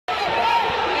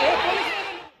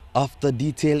After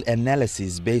detailed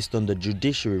analysis based on the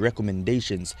judiciary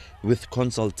recommendations with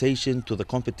consultation to the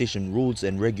competition rules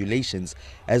and regulations,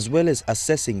 as well as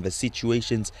assessing the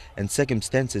situations and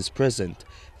circumstances present,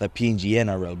 the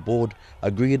PNGNRL board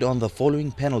agreed on the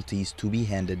following penalties to be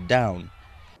handed down.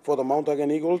 For the Mount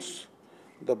Hagen Eagles,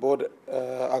 the board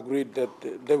agreed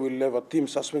that they will have a team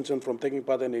suspension from taking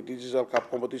part in a digital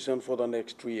cup competition for the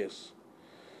next 3 years.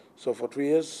 So for 3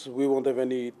 years, we won't have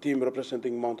any team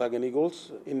representing Mount Hagen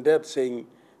Eagles. In that, saying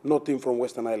no team from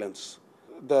Western Islands.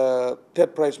 The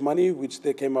third prize money, which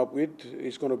they came up with,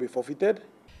 is going to be forfeited.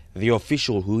 The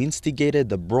official who instigated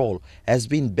the brawl has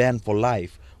been banned for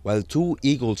life, while 2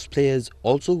 Eagles players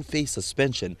also face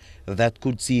suspension that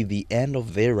could see the end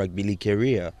of their rugby league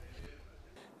career.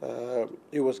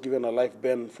 He was given a life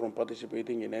ban from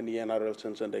participating in any NRL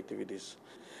sanctioned activities.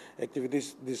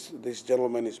 This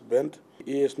gentleman is banned.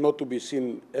 He is not to be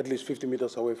seen at least 50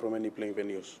 meters away from any playing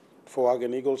venues. For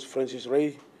Hagen Eagles, Francis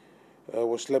Ray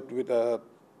was slapped with a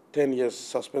 10 years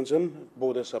suspension,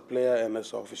 both as a player and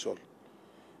as an official.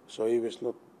 So he was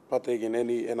not partaking in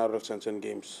any NRL sanctioned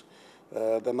games.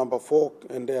 The number 4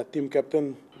 and their team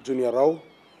captain, Junior Rao,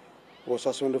 was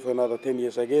suspended for another 10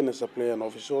 years again as a player and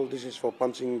official. This is for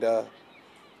punching the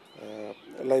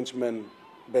linesman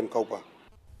Ben Kaupa.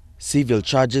 Civil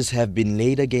charges have been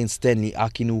laid against Stanley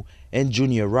Akinu and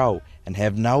Junior Rao and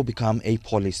have now become a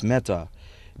police matter.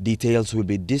 Details will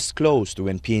be disclosed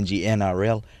when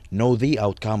PNGNRL know the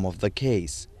outcome of the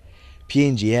case.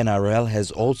 PNGNRL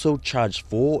has also charged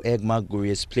 4 Agmark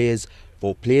Gurias players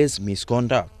for players'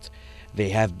 misconduct. They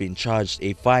have been charged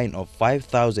a fine of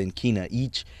 5,000 kina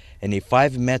each and a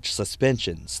 5-match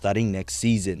suspension starting next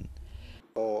season.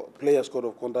 Players' code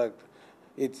of conduct,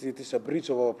 it is a breach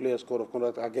of our players' code of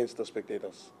conduct against the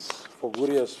spectators. For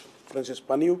Gurias, Francis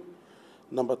Paniu.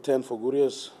 Number 10 for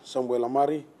Gurias, Samuel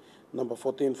Amari. Number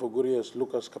 14 for Gurias,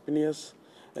 Lucas Capinias.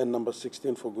 And number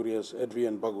 16 for Gurias,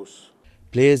 Adrian Bagus.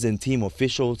 Players and team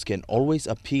officials can always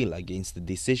appeal against the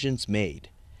decisions made.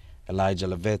 Elijah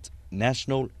Levet,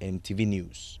 National EMTV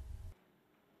News.